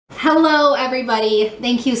Hello everybody,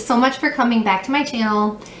 thank you so much for coming back to my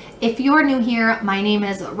channel. If you are new here, my name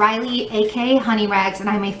is Riley, aka Honey Rags, and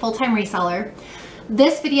I'm a full-time reseller.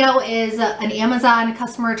 This video is an Amazon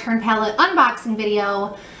customer return pallet unboxing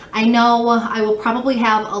video. I know I will probably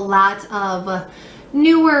have a lot of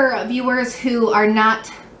newer viewers who are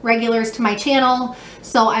not regulars to my channel,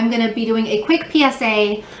 so I'm going to be doing a quick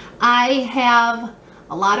PSA. I have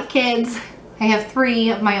a lot of kids. I have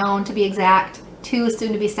 3 of my own to be exact. 2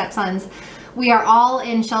 soon-to-be stepsons. We are all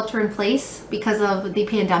in shelter in place because of the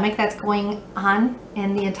pandemic that's going on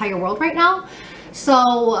in the entire world right now.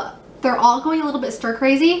 So they're all going a little bit stir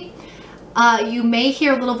crazy. You may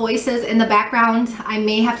hear little voices in the background. I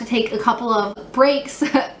may have to take a couple of breaks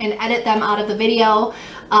and edit them out of the video.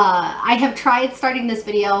 I have tried starting this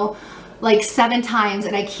video like 7 times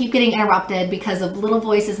and I keep getting interrupted because of little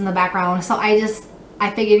voices in the background. So I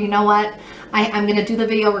figured, you know what? I'm going to do the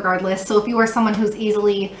video regardless. So if you are someone who's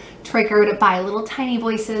easily triggered by little tiny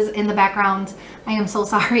voices in the background, I am so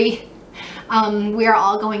sorry. We are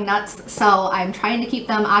all going nuts, so I'm trying to keep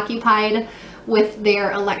them occupied with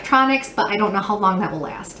their electronics, but I don't know how long that will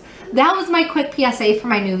last. That was my quick PSA for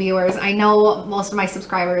my new viewers. I know most of my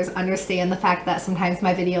subscribers understand the fact that sometimes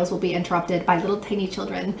my videos will be interrupted by little tiny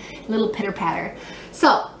children, little pitter patter.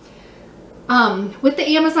 So with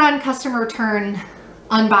the Amazon customer return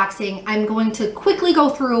unboxing, I'm going to quickly go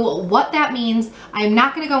through what that means. I'm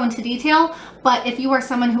not going to go into detail, but if you are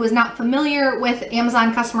someone who is not familiar with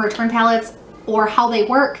Amazon customer return pallets or how they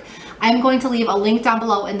work, I'm going to leave a link down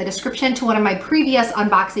below in the description to one of my previous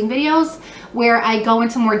unboxing videos where I go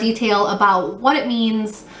into more detail about what it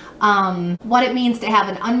means to have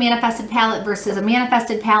an unmanifested pallet versus a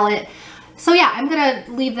manifested pallet. So yeah, I'm going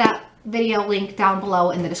to leave that video link down below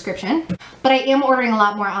in the description. But I am ordering a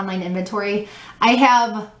lot more online inventory. I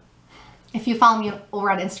have, if you follow me over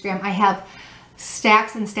on Instagram, I have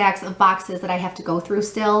stacks and stacks of boxes that I have to go through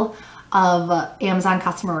still of Amazon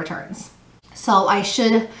customer returns. So I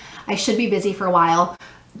should be busy for a while.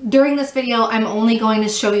 During this video, I'm only going to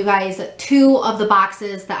show you guys 2 of the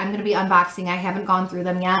boxes that I'm going to be unboxing. I haven't gone through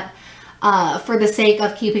them yet for the sake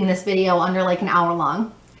of keeping this video under like an hour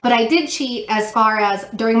long. But I did cheat as far as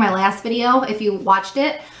during my last video, if you watched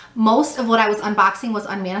it, most of what I was unboxing was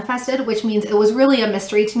unmanifested, which means it was really a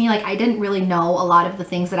mystery to me. Like I didn't really know a lot of the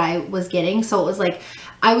things that I was getting. So it was like,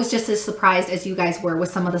 I was just as surprised as you guys were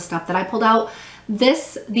with some of the stuff that I pulled out.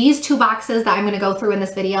 These 2 boxes that I'm going to go through in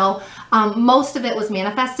this video, most of it was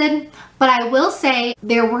manifested, but I will say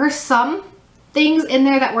there were some things in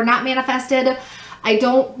there that were not manifested. I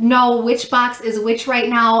don't know which box is which right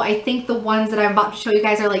now. I think the ones that I'm about to show you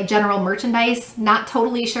guys are like general merchandise. Not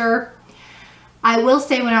totally sure. I will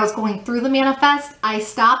say when I was going through the manifest, I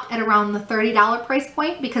stopped at around the $30 price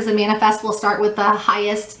point because the manifest will start with the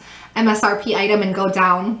highest MSRP item and go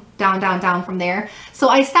down from there. So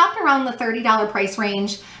I stopped around the $30 price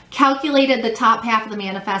range, calculated the top half of the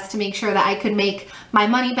manifest to make sure that I could make my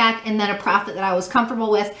money back and then a profit that I was comfortable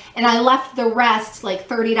with. And I left the rest, like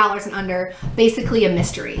 $30 and under, basically a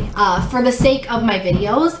mystery for the sake of my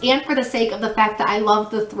videos and for the sake of the fact that I love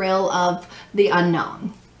the thrill of the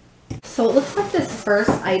unknown. So it looks like this first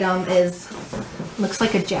item looks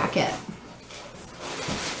like a jacket.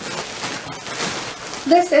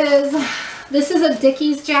 This is a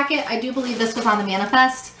Dickies jacket. I do believe this was on the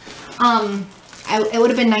manifest. It would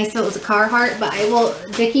have been nice if it was a Carhartt, but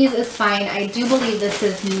Dickies is fine. I do believe this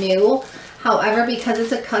is new. However, because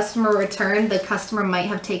it's a customer return, the customer might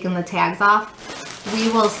have taken the tags off. We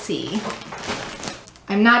will see.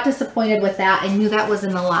 I'm not disappointed with that. I knew that was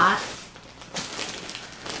in the lot.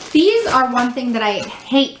 These are one thing that I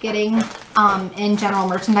hate getting in general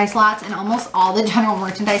merchandise lots, and almost all the general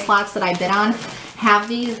merchandise lots that I bid on have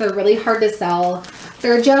these. They're really hard to sell.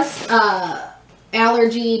 They're just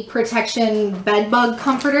allergy protection bed bug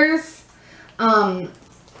comforters. I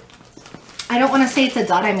don't want to say it's a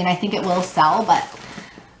dud. I mean, I think it will sell, but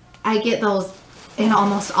I get those in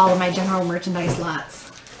almost all of my general merchandise lots.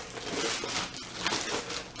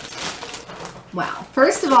 Wow.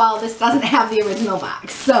 First of all, this doesn't have the original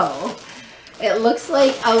box. So it looks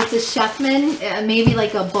like, oh, it's a Chefman, maybe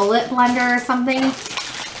like a bullet blender or something.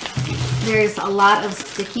 There's a lot of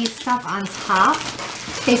sticky stuff on top.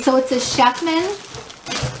 Okay, so it's a Chefman.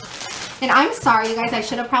 And I'm sorry, you guys, I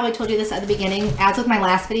should have probably told you this at the beginning. As with my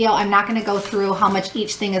last video, I'm not going to go through how much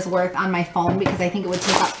each thing is worth on my phone because I think it would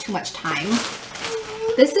take up too much time.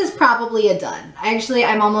 This is probably a dud. Actually,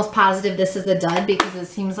 I'm almost positive this is a dud because it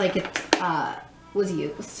seems like it was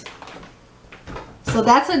used. So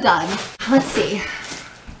that's a dud. Let's see.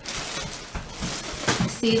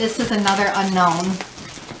 See, this is another unknown.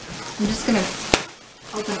 I'm just going to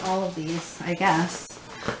open all of these, I guess.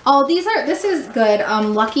 Oh, this is good.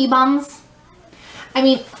 Lucky Bums. I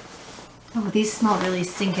mean, oh, these smell really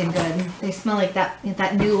stinking good. They smell like that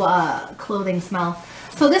new clothing smell.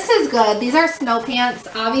 So this is good. These are snow pants.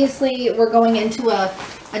 Obviously, we're going into a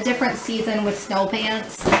different season with snow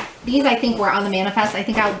pants. These, I think, were on the manifest. I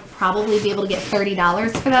think I'll probably be able to get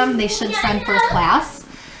 $30 for them. They should send first class.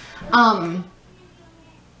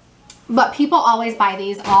 But people always buy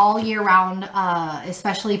these all year round,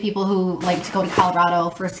 especially people who like to go to Colorado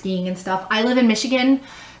for skiing and stuff. I live in Michigan,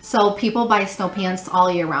 so people buy snow pants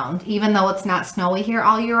all year round. Even though it's not snowy here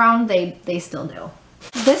all year round, they still do.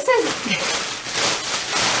 This is...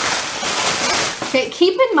 Okay,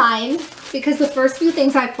 keep in mind, because the first few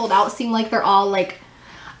things I pulled out seem like they're all like,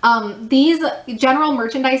 these general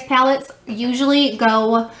merchandise pallets usually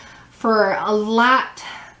go for a lot,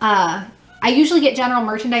 I usually get general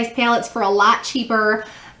merchandise pallets for a lot cheaper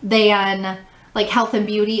than like health and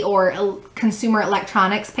beauty or consumer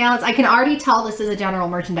electronics pallets. I can already tell this is a general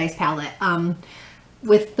merchandise pallet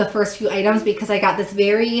with the first few items because I got this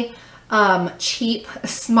very cheap,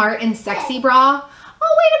 smart and sexy bra.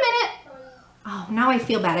 Oh, wait a minute. Oh, now I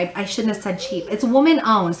feel bad. I shouldn't have said cheap. It's woman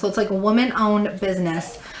owned, so it's like a woman owned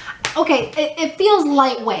business. Okay, it feels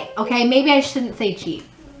lightweight, okay? Maybe I shouldn't say cheap.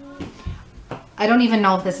 I don't even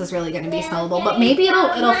know if this is really going to be sellable, but maybe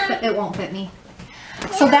it won't fit me.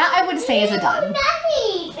 So that I would say is a done.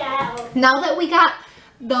 Now that we got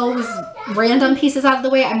those random pieces out of the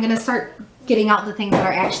way, I'm going to start getting out the things that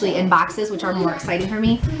are actually in boxes, which are more exciting for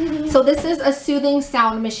me. So this is a soothing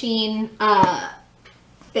sound machine.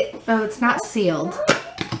 Oh, it's not sealed.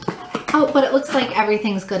 Oh, but it looks like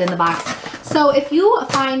everything's good in the box. So if you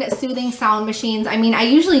find soothing sound machines, I mean, I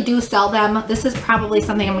usually do sell them. This is probably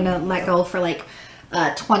something I'm going to let go for like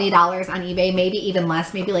 $20 on eBay, maybe even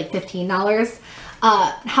less, maybe like $15.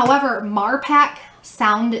 However, Marpac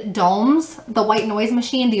sound domes, the white noise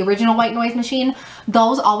machine, the original white noise machine,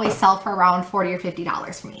 those always sell for around $40 or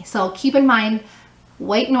 $50 for me. So keep in mind,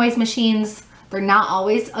 white noise machines, they're not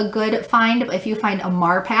always a good find, but if you find a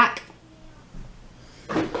Marpac,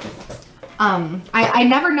 I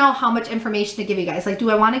never know how much information to give you guys. Like, do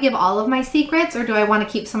I want to give all of my secrets or do I want to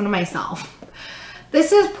keep some to myself?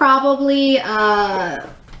 This is probably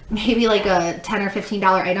maybe like a $10 or $15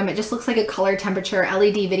 item. It just looks like a color temperature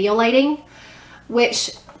LED video lighting,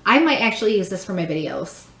 which I might actually use this for my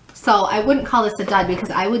videos. So I wouldn't call this a dud because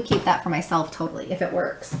I would keep that for myself totally if it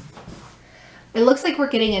works. It looks like we're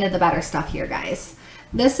getting into the better stuff here, guys.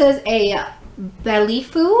 This is a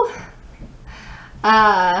Belifu.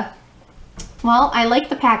 Well, I like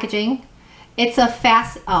the packaging. It's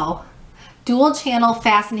a dual channel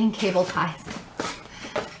fastening cable ties.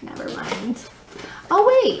 Never mind. Oh,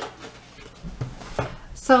 wait.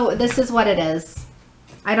 So this is what it is.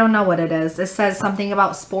 I don't know what it is. It says something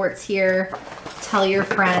about sports here. Tell your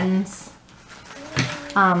friends.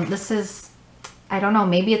 This is, I don't know,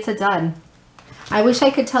 maybe it's a dud. I wish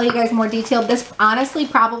I could tell you guys more detail. This honestly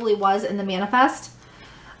probably was in the manifest.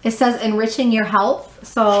 It says enriching your health.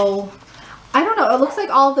 So I don't know. It looks like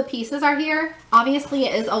all of the pieces are here. Obviously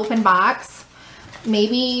it is open box.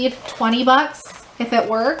 Maybe 20 bucks if it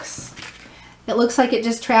works. It looks like it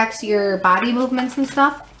just tracks your body movements and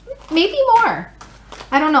stuff. Maybe more.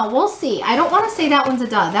 I don't know. We'll see. I don't want to say that one's a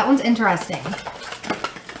dud. That one's interesting.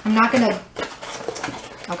 I'm not going to...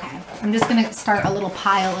 Okay. I'm just going to start a little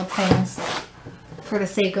pile of things for the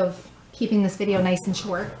sake of keeping this video nice and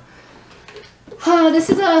short. This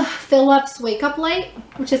is a Philips wake up light,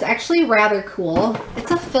 which is actually rather cool. It's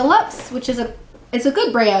a Philips, which is it's a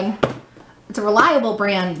good brand. It's a reliable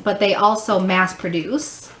brand, but they also mass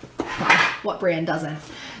produce. Well, what brand doesn't?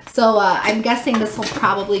 So I'm guessing this will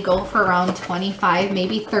probably go for around $25,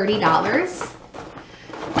 maybe $30.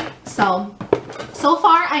 So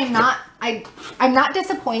far I'm not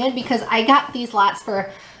disappointed because I got these lots for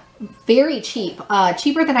very cheap,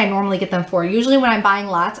 cheaper than I normally get them for. Usually when I'm buying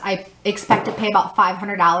lots, I expect to pay about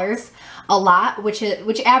 $500 a lot, which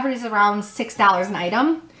averages around $6 an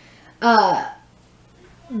item.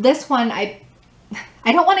 This one, I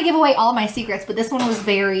don't want to give away all my secrets, but this one was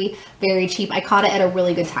very, very cheap. I caught it at a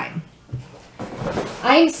really good time.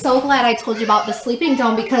 I'm so glad I told you about the sleeping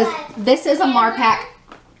dome because this is a Marpac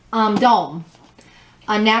dome.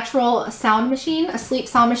 A natural sound machine, a sleep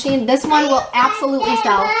sound machine. This one will absolutely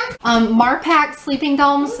sell. Marpac sleeping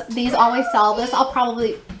domes, these always sell. This I'll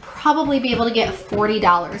probably be able to get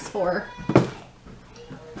 $40 for.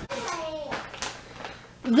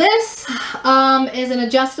 This is an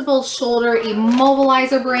adjustable shoulder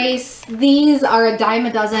immobilizer brace. These are a dime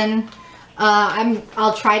a dozen.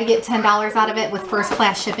 I'll try to get $10 out of it with first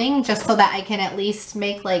class shipping just so that I can at least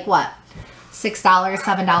make like what, $6,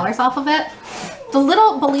 $7 off of it. The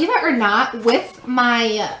little, believe it or not, with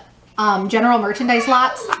my general merchandise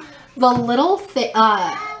lots, the little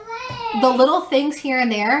things here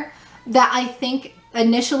and there that I think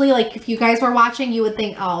initially, like if you guys were watching, you would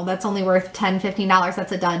think, oh, that's only worth $10, $15,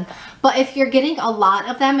 that's a dud. But if you're getting a lot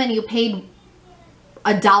of them and you paid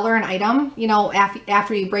 $1 an item, you know,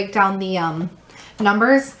 after you break down the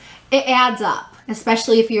numbers, it adds up,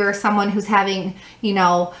 especially if you're someone who's having, you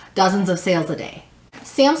know, dozens of sales a day.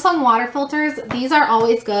 Samsung water filters, these are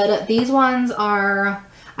always good. These ones are,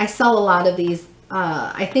 I sell a lot of these.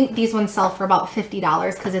 I think these ones sell for about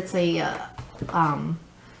 $50 because it's a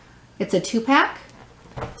 2-pack.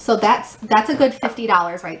 So that's a good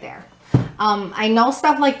 $50 right there. I know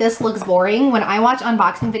stuff like this looks boring. When I watch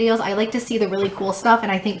unboxing videos, I like to see the really cool stuff,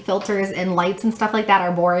 and I think filters and lights and stuff like that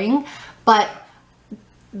are boring, but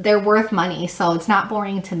they're worth money, so it's not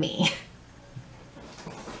boring to me.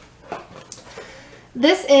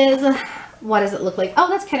 This is, what does it look like? Oh,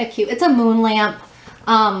 that's kind of cute. It's a moon lamp.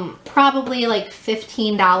 Probably like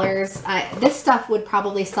 $15. This stuff would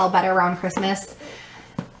probably sell better around Christmas.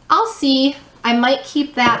 I'll see. I might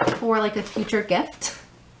keep that for like a future gift.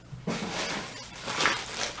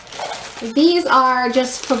 These are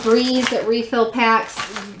just Febreze refill packs.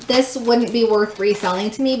 This wouldn't be worth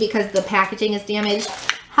reselling to me because the packaging is damaged.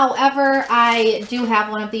 However, I do have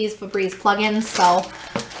one of these Febreze plugins, so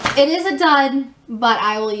it is a dud, but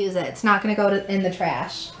I will use it. It's not going to go in the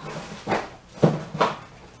trash.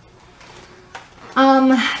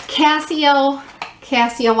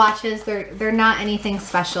 Casio watches, they're not anything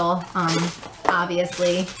special,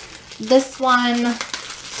 obviously. This one,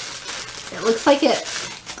 it looks like it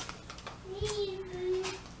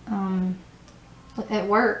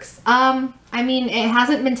works. I mean, it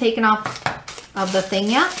hasn't been taken off of the thing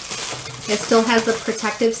yet. It still has the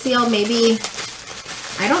protective seal. Maybe,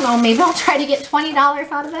 I don't know, maybe I'll try to get $20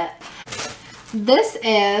 out of it. This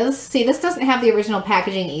is, see, this doesn't have the original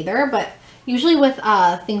packaging either, but usually with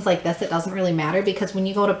things like this, it doesn't really matter because when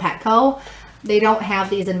you go to Petco, they don't have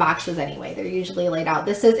these in boxes anyway. They're usually laid out.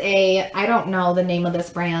 This is a, I don't know the name of this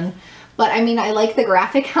brand, but I mean, I like the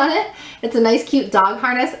graphic on it. It's a nice, cute dog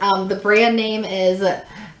harness. The brand name is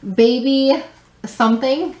Baby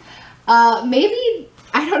something. Maybe,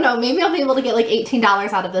 I don't know, maybe I'll be able to get like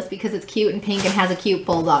 $18 out of this because it's cute and pink and has a cute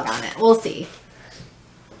bulldog on it. We'll see.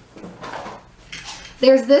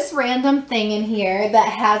 There's this random thing in here that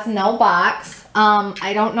has no box.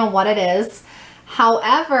 I don't know what it is.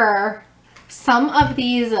 However, some of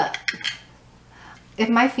these, if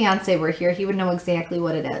my fiance were here, he would know exactly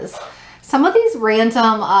what it is. Some of these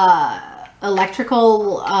random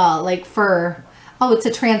electrical, like for, oh, it's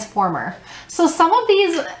a transformer. So some of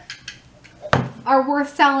these are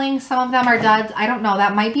worth selling. Some of them are duds. I don't know.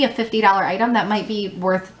 That might be a $50 item. That might be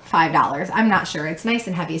worth $5. I'm not sure. It's nice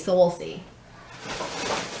and heavy, so we'll see.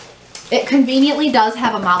 It conveniently does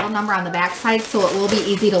have a model number on the back side, so it will be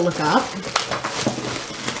easy to look up.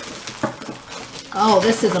 Oh,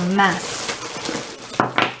 this is a mess.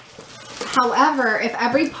 However, if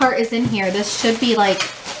every part is in here, this should be like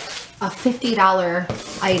a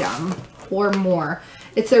 $50 item or more.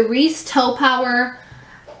 It's a Reese Tow Power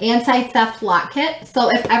anti-theft lock kit. So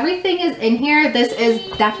if everything is in here, this is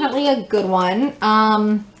definitely a good one.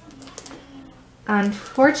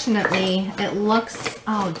 Unfortunately, it looks,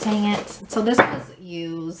 oh dang it. So this was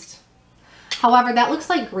used. However, that looks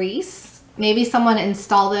like grease. Maybe someone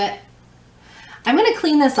installed it. I'm going to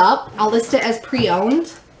clean this up. I'll list it as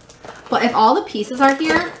pre-owned. But if all the pieces are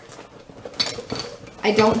here,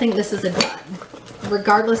 I don't think this is a dud.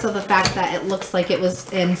 Regardless of the fact that it looks like it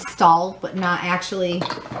was installed, but not actually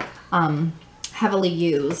heavily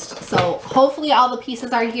used. So hopefully all the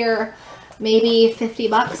pieces are here. Maybe 50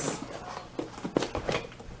 bucks.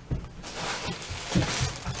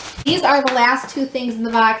 These are the last two things in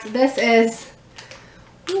the box. This is,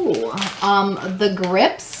 the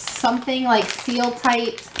grips, something like seal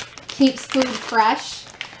tight, keeps food fresh.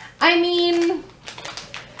 I mean,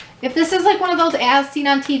 if this is like one of those as seen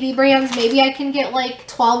on TV brands, maybe I can get like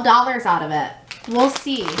 $12 out of it. We'll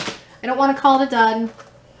see. I don't want to call it a dud.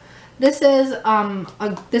 This is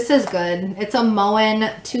good. It's a Moen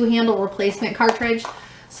 2-handle replacement cartridge.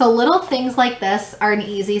 So little things like this are an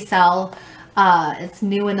easy sell. It's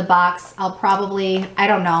new in the box. I'll probably, I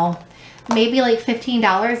don't know, maybe like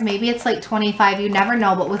 $15. Maybe it's like $25. You never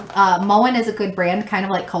know. But with Moen is a good brand, kind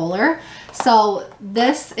of like Kohler. So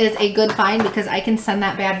this is a good find because I can send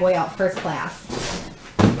that bad boy out first class.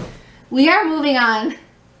 We are moving on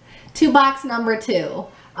to box number 2.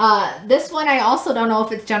 This one I also don't know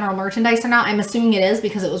if it's general merchandise or not. I'm assuming it is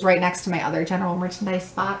because it was right next to my other general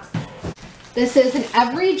merchandise box. This is an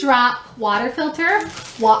every drop water filter,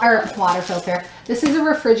 water filter. This is a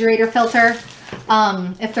refrigerator filter.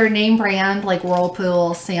 If they're name brand like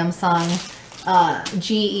Whirlpool, Samsung,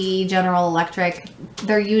 GE, General Electric,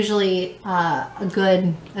 they're usually a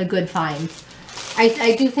good find.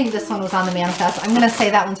 I do think this one was on the manifest. I'm gonna say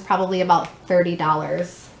that one's probably about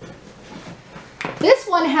 $30. This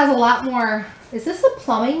one has a lot more. Is this a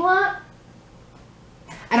plumbing lot?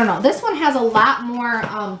 I don't know. This one has a lot more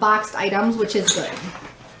boxed items, which is good.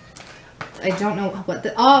 I don't know what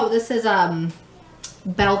the, oh, this is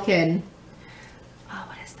Belkin. Oh,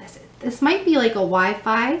 what is this? This might be like a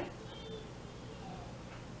Wi-Fi.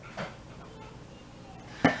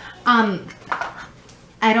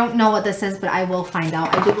 I don't know what this is, but I will find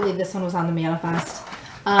out. I do believe this one was on the manifest.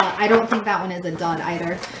 I don't think that one is a dud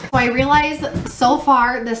either. So I realize so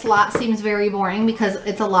far this lot seems very boring because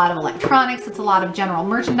it's a lot of electronics. It's a lot of general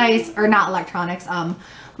merchandise, or not electronics,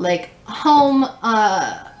 like home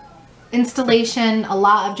installation, a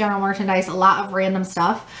lot of general merchandise, a lot of random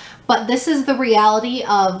stuff. But this is the reality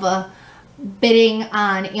of bidding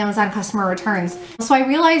on Amazon customer returns. So I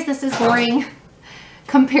realize this is boring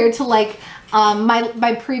compared to like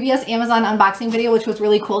my previous Amazon unboxing video, which was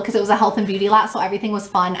really cool because it was a health and beauty lot, so everything was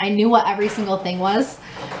fun. I knew what every single thing was.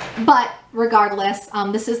 But regardless,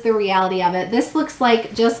 this is the reality of it. This looks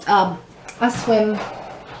like just a swim.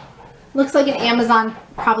 Looks like an Amazon,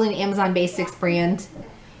 probably an Amazon Basics brand.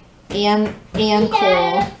 And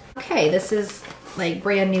cool. Okay, this is like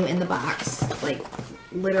brand new in the box. Like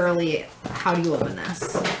literally, how do you open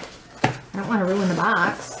this? I don't want to ruin the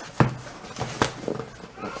box.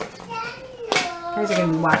 You guys are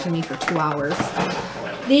going to be watching me for 2 hours.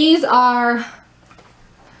 These are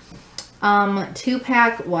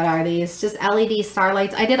 2-pack, what are these? Just LED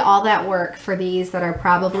starlights. I did all that work for these that are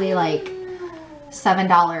probably like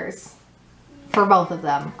 $7 for both of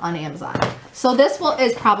them on Amazon. So this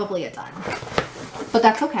is probably a dud, but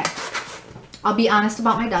that's okay. I'll be honest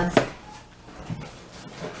about my duds.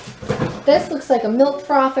 This looks like a milk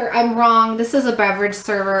frother. I'm wrong. This is a beverage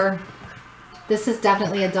server. This is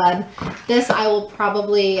definitely a dud. This I will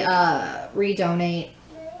probably redonate.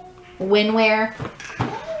 Winware.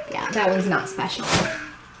 Yeah, that one's not special.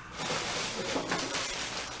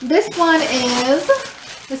 This one is,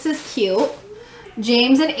 this is cute.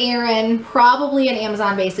 James and Aaron, probably an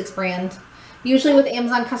Amazon Basics brand. Usually with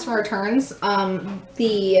Amazon customer returns,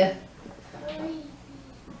 the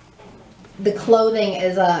clothing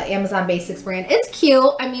is a Amazon Basics brand. It's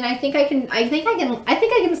cute. I mean, I think I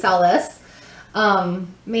can sell this.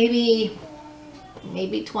 Maybe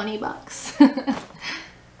 20 bucks.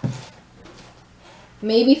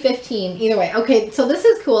 Maybe 15, either way. Okay, so this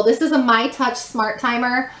is cool. This is a My Touch smart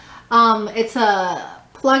timer. It's a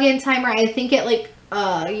plug-in timer. I think it like,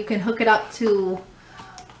 you can hook it up to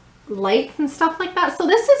lights and stuff like that. So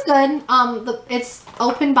this is good. It's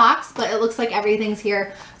open box, but it looks like everything's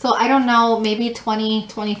here. So I don't know, maybe 20,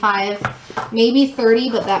 25, maybe 30,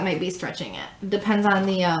 but that might be stretching it. Depends on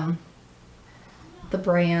the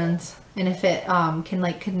brand and if it can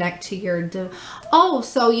like connect to your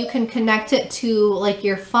so you can connect it to like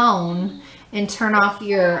your phone and turn off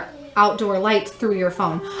your outdoor lights through your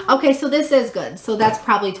phone. Okay, so this is good. So that's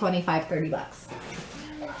probably 25, 30 bucks.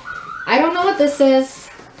 I don't know what this is.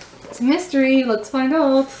 It's a mystery. Let's find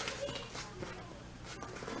out.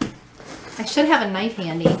 I should have a knife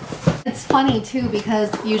handy. It's funny too because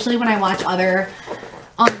usually when I watch other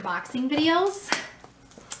unboxing videos,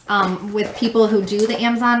 with people who do the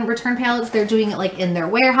Amazon return pallets, they're doing it like in their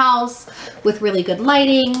warehouse with really good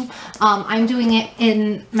lighting. I'm doing it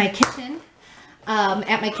in my kitchen,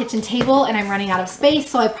 at my kitchen table, and I'm running out of space,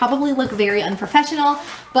 so I probably look very unprofessional,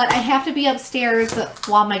 but I have to be upstairs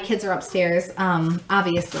while my kids are upstairs,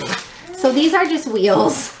 obviously. So these are just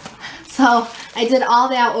wheels. So I did all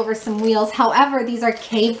that over some wheels. However, these are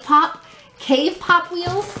cave pop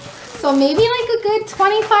wheels. So maybe like a good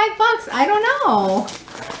 25 bucks. I don't know.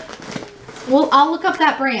 Well, I'll look up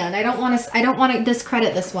that brand. I don't want to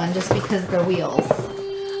discredit this one just because they're wheels.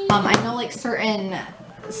 I know like certain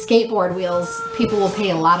skateboard wheels, people will pay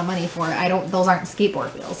a lot of money for it. Those aren't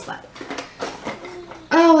skateboard wheels, but.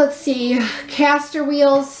 Oh, let's see. Caster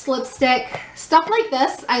wheels, slipstick, stuff like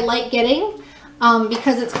this I like getting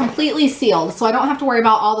because it's completely sealed. So I don't have to worry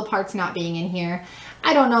about all the parts not being in here.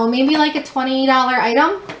 I don't know, maybe like a $20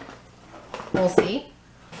 item. We'll see.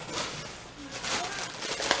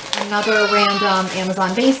 Another random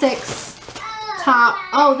Amazon Basics top.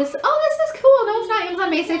 Oh, this is cool. No, it's not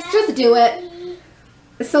Amazon Basics. Just do it.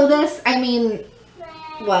 So this, I mean,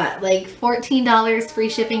 what, like $14 free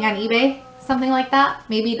shipping on eBay? Something like that.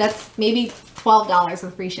 Maybe $12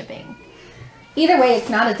 with free shipping. Either way, it's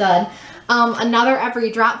not a dud. Another every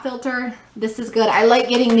drop filter. This is good. I like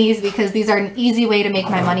getting these because these are an easy way to make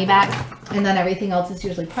my money back. And then everything else is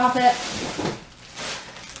usually profit.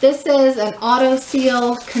 This is an auto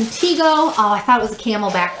seal Contigo. Oh, I thought it was a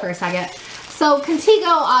Camelback for a second. So Contigo,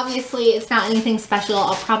 obviously, it's not anything special.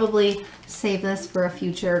 I'll probably save this for a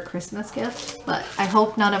future Christmas gift. But I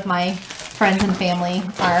hope none of my friends and family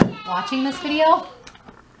are watching this video.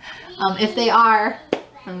 If they are,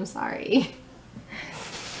 I'm sorry.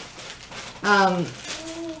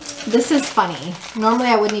 This is funny. Normally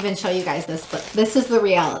I wouldn't even show you guys this, but this is the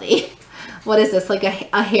reality. What is this, like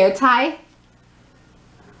a hair tie?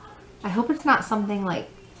 I hope it's not something like,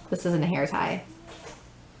 this isn't a hair tie.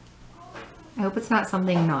 I hope it's not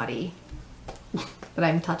something naughty that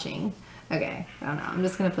I'm touching. Okay, I don't know. I'm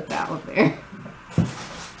just gonna put that over there.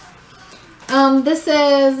 This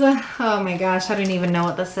is, oh my gosh, I don't even know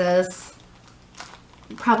what this is.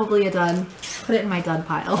 Probably a dud. Put it in my dud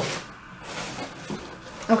pile.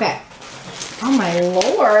 Okay. Oh my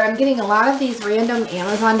lord, I'm getting a lot of these random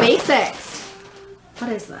Amazon basics.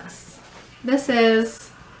 What is this? This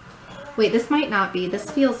is, wait, this might not be. This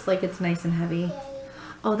feels like it's nice and heavy.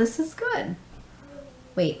 Oh, this is good.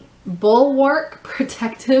 Wait, Bulwark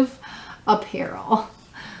Protective Apparel.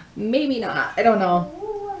 Maybe not. I don't know.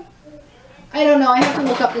 I don't know. I have to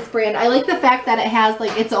look up this brand. I like the fact that it has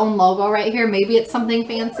like its own logo right here. Maybe it's something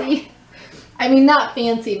fancy. I mean, not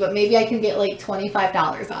fancy, but maybe I can get like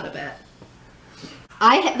 $25 out of it.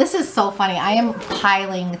 This is so funny. I am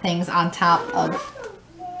piling things on top of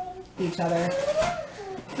each other.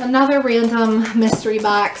 Another random mystery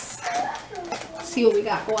box. Let's see what we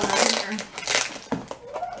got going on here.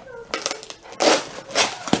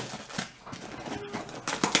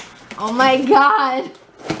 Oh my god.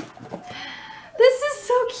 This is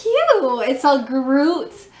so cute. It's a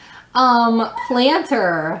Groot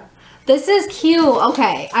planter. This is cute.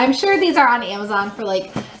 Okay, I'm sure these are on Amazon for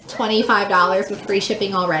like $25 with free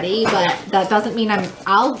shipping already, but that doesn't mean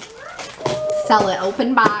I'll sell it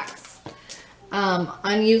open box,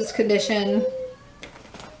 unused condition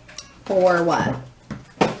for what?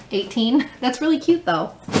 18? That's really cute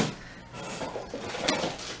though.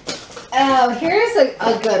 Oh, here's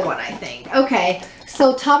a good one, I think. Okay,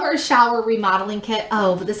 so tub or shower remodeling kit.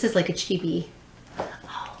 Oh, but this is like a cheapie.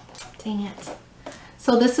 Oh, dang it.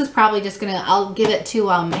 So this is probably just gonna, I'll give it to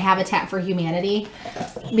Habitat for Humanity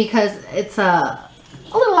because it's a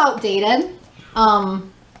little outdated.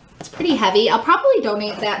 It's pretty heavy. I'll probably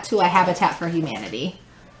donate that to a Habitat for Humanity.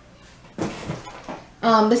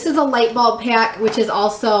 This is a light bulb pack, which is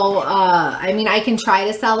also, I mean, I can try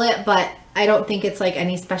to sell it, but I don't think it's like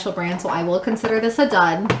any special brand, so I will consider this a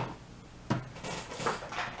dud.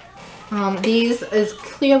 These is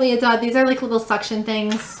clearly a dud. These are like little suction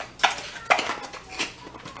things.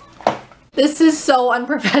 This is so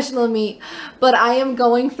unprofessional of me, but I am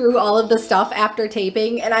going through all of the stuff after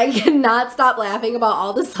taping and I cannot stop laughing about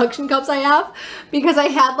all the suction cups I have because I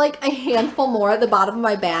had like a handful more at the bottom of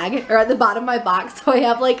my bag or at the bottom of my box. So I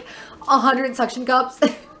have like 100 suction cups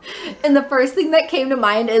and the first thing that came to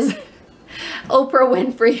mind is Oprah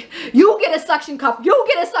Winfrey, you get a suction cup, you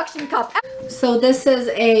get a suction cup. So this is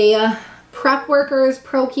a Prep Workers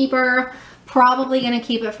Pro Keeper. Probably going to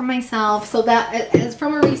keep it for myself. So that is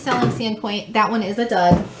from a reselling standpoint, that one is a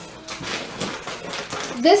dud.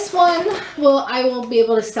 This one I will be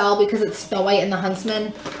able to sell because it's Snow White and the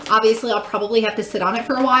Huntsman. Obviously, I'll probably have to sit on it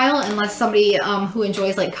for a while unless somebody who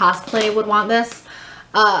enjoys like cosplay would want this.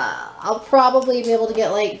 I'll probably be able to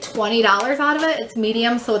get like $20 out of it. It's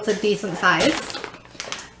medium, so it's a decent size.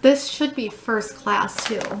 This should be first class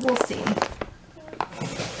too. We'll see.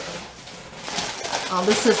 Oh,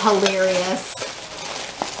 this is hilarious.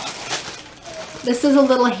 This is a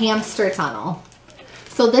little hamster tunnel.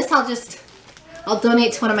 So this I'll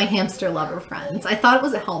donate to one of my hamster lover friends. I thought it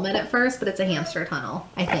was a helmet at first, but it's a hamster tunnel.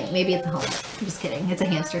 I think. Maybe it's a helmet. I'm just kidding. It's a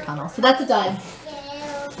hamster tunnel. So that's a dud.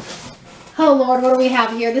 Oh Lord, what do we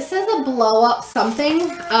have here? This is a blow up something.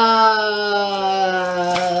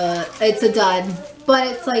 It's a dud. But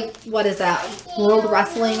it's like, what is that? World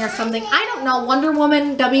Wrestling or something? I don't know. Wonder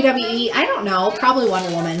Woman, WWE? I don't know. Probably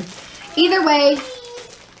Wonder Woman. Either way,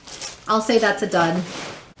 I'll say that's a dud.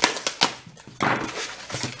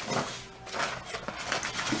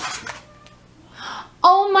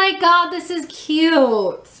 Oh my god, this is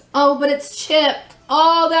cute. Oh, but it's chipped.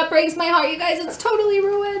 Oh, that breaks my heart, you guys. It's totally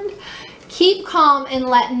ruined. Keep calm and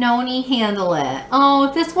let Noni handle it. Oh,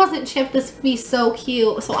 if this wasn't chipped, this would be so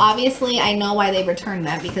cute. So obviously, I know why they returned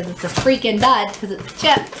that because it's a freaking dud because it's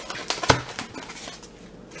chipped.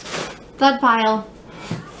 Dud pile.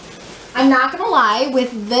 I'm not gonna lie,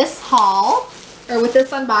 with this haul, or with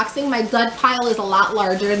this unboxing, my dud pile is a lot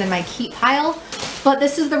larger than my keep pile, but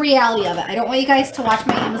this is the reality of it. I don't want you guys to watch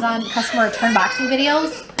my Amazon customer return boxing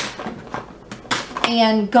videos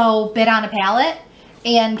and go bid on a pallet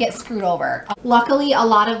and get screwed over. Luckily, a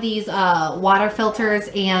lot of these water filters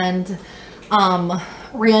and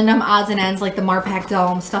random odds and ends like the Marpac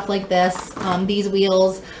dome, stuff like this, these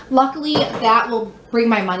wheels, luckily that will bring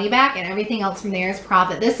my money back, and everything else from there is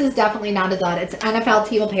profit. This is definitely not a dud. It's NFL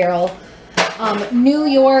team apparel. New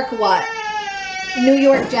York what? New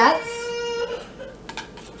York Jets.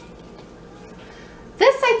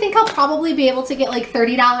 This I think I'll probably be able to get like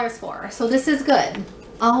 $30 for, so this is good.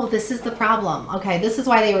 Oh, this is the problem. Okay, this is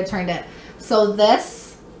why they returned it. So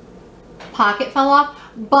this pocket fell off,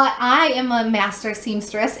 but I am a master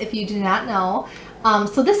seamstress, if you do not know.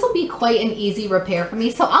 So this will be quite an easy repair for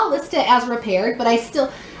me. So I'll list it as repaired, but I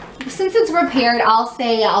still, since it's repaired, I'll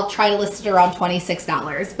say I'll try to list it around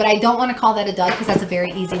 $26. But I don't want to call that a dud because that's a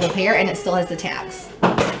very easy repair and it still has the tags.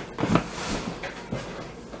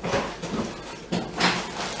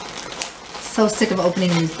 So sick of opening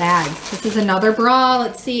these bags. This is another bra.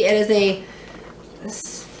 Let's see. It is a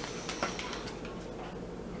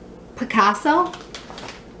Picasso.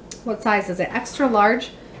 What size is it? Extra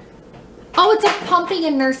large. Oh, it's a pumping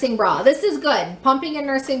and nursing bra. This is good. Pumping and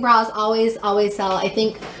nursing bras always sell. I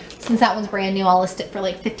think since that one's brand new, I'll list it for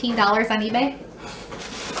like $15 on eBay.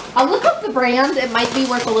 I'll look up the brand. It might be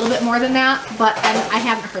worth a little bit more than that, but I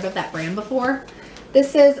haven't heard of that brand before.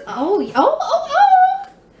 This is,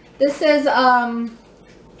 this is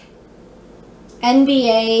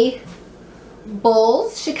NBA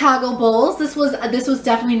Bulls, Chicago Bulls. This was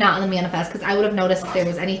definitely not on the manifest because I would have noticed if there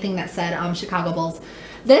was anything that said Chicago Bulls.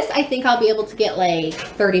 This I think I'll be able to get like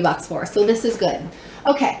 $30 for, so this is good.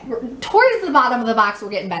 Okay, towards the bottom of the box we're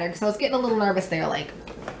getting better because I was getting a little nervous there, like,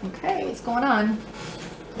 okay, what's going on?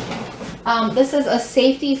 This is a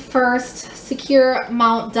Safety First Secure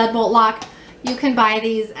Mount Deadbolt Lock. You can buy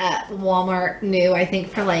these at Walmart new, I think,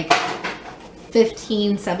 for like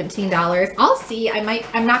 $15, $17. I'll see.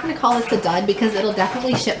 I'm not going to call this a dud because it'll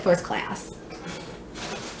definitely ship first class.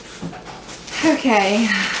 Okay,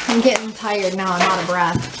 I'm getting tired now. I'm out of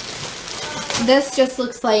breath. This just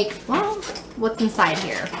looks like, well, what's inside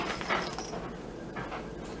here?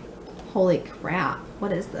 Holy crap.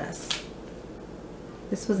 What is this?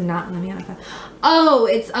 This was not in the manifest. Oh,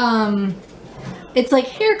 it's like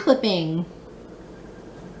hair clipping.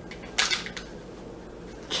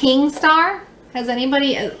 King Star. Has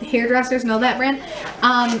anybody, hairdressers know that brand?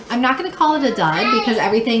 I'm not going to call it a dud because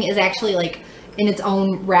everything is actually like in its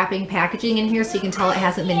own wrapping packaging in here, so you can tell it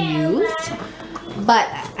hasn't been used. But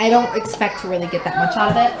I don't expect to really get that much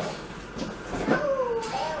out of it.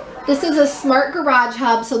 This is a Smart Garage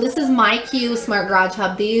Hub. So this is my Q Smart Garage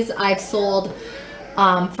Hub. These I've sold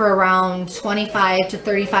for around $25 to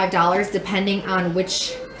 $35 depending on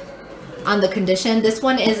the condition. This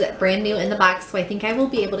one is brand new in the box, so I think I will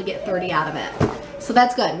be able to get 30 out of it. So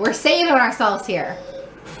that's good. We're saving ourselves here.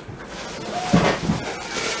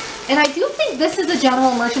 And I do think this is a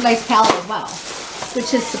general merchandise pallet as well,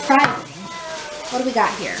 which is surprising. What do we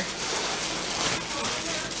got here?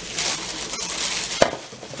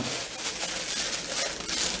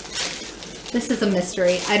 This is a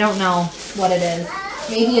mystery. I don't know what it is.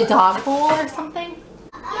 Maybe a dog bowl or something?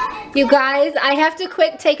 You guys, I have to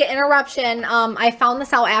quick take an interruption. I found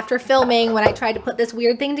this out after filming when I tried to put this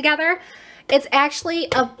weird thing together. It's actually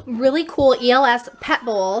a really cool ELS pet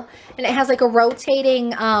bowl, and it has like a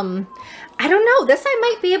rotating, I don't know, this I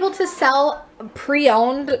might be able to sell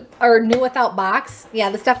pre-owned or new without box. Yeah,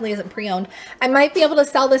 this definitely isn't pre-owned. I might be able to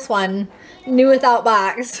sell this one new without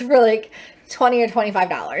box for like $20 or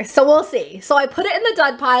 $25. So we'll see. So I put it in the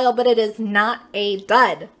dud pile, but it is not a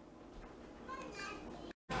dud.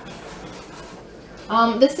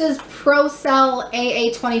 This is Resell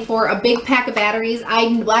AA24, a big pack of batteries.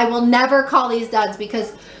 I will never call these duds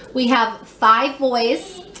because we have 5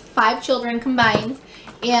 boys, 5 children combined,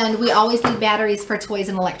 and we always need batteries for toys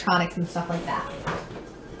and electronics and stuff like that.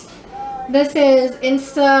 This is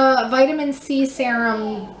Insta Vitamin C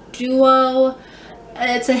Serum Duo.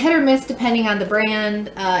 It's a hit or miss depending on the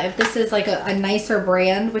brand. If this is like a nicer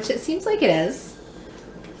brand, which it seems like it is,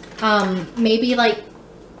 maybe like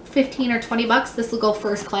 15 or 20 bucks. This will go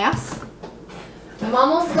first class. I'm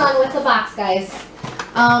almost done with the box, guys.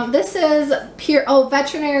 This is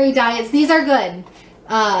veterinary diets. These are good.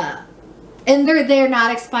 And they're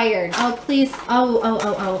not expired. Oh, please.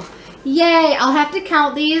 Oh. Yay. I'll have to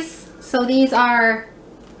count these. So these are,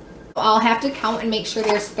 I'll have to count and make sure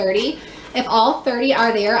there's 30. If all 30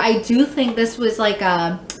 are there, I do think this was like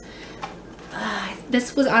a,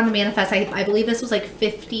 this was on the manifest. I believe this was like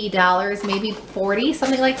 $50, maybe 40,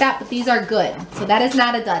 something like that, but these are good. So that is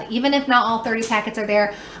not a dud. Even if not all 30 packets are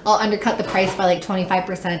there, I'll undercut the price by like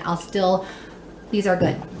 25%. I'll still, these are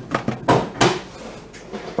good.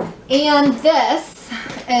 And this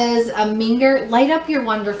is a Minger Light Up Your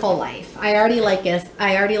Wonderful Life. I already like this.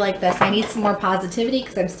 I need some more positivity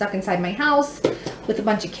because I'm stuck inside my house with a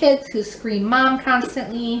bunch of kids who scream mom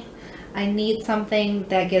constantly. I need something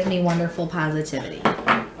that gives me wonderful positivity.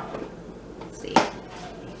 Let's see.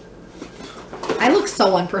 I look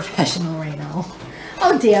so unprofessional right now.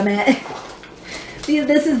 Oh, damn it.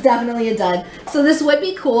 This is definitely a dud. So this would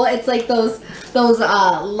be cool. It's like those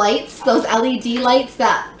lights, those LED lights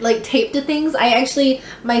that like tape to things.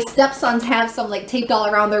 My stepsons have some like taped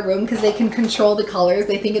all around their room because they can control the colors.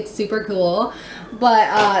 They think it's super cool.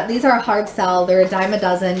 But these are a hard sell. They're a dime a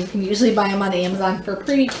dozen. You can usually buy them on Amazon for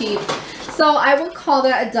pretty cheap. So I would call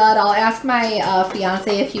that a dud. I'll ask my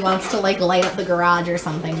fiance if he wants to like light up the garage or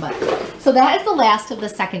something. But so that is the last of the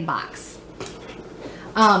second box.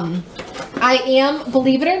 I am,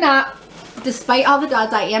 believe it or not, despite all the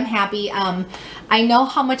duds, I am happy. I know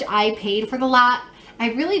how much I paid for the lot.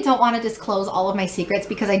 I really don't want to disclose all of my secrets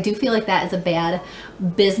because I do feel like that is a bad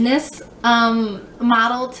business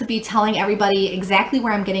model to be telling everybody exactly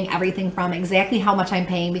where I'm getting everything from, exactly how much I'm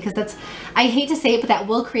paying, because that's, I hate to say it, but that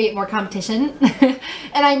will create more competition. And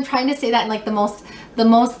I'm trying to say that in like the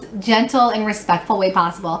most gentle and respectful way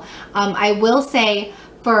possible. I will say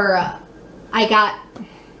I got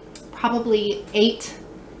probably 8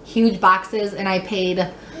 huge boxes and I paid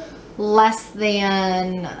less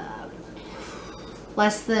than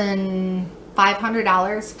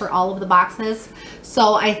 $500 for all of the boxes.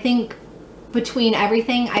 So I think between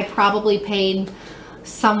everything, I probably paid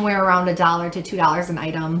somewhere around $1 to $2 an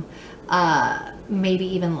item, maybe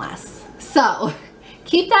even less. So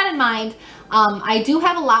keep that in mind. I do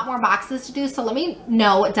have a lot more boxes to do, so let me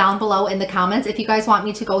know down below in the comments if you guys want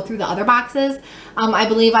me to go through the other boxes. I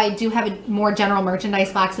believe I do have more general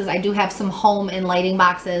merchandise boxes. I do have some home and lighting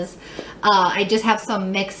boxes. I just have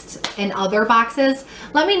some mixed and other boxes.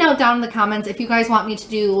 Let me know down in the comments if you guys want me to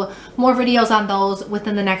do more videos on those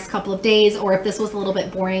within the next couple of days, or if this was a little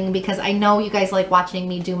bit boring, because I know you guys like watching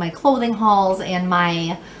me do my clothing hauls and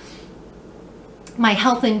my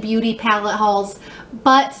health and beauty palette hauls.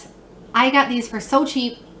 But I got these for so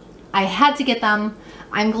cheap. I had to get them.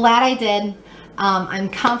 I'm glad I did. I'm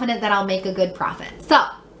confident that I'll make a good profit. So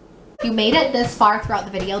if you made it this far throughout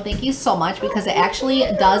the video, thank you so much, because it actually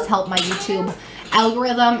does help my YouTube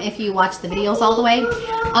algorithm if you watch the videos all the way.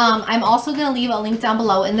 I'm also going to leave a link down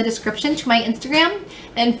below in the description to my Instagram,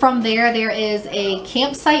 and from there is a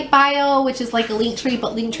campsite bio, which is like a Linktree,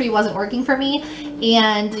 but Linktree wasn't working for me,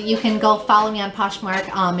 and you can go follow me on Poshmark,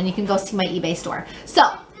 and you can go see my eBay store. So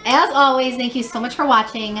as always, thank you so much for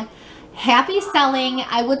watching. Happy selling.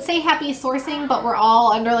 I would say happy sourcing, but we're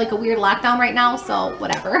all under like a weird lockdown right now, so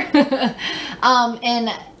whatever. And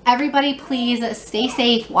everybody, please stay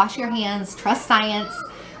safe, wash your hands, trust science.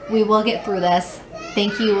 We will get through this.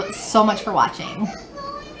 Thank you so much for watching.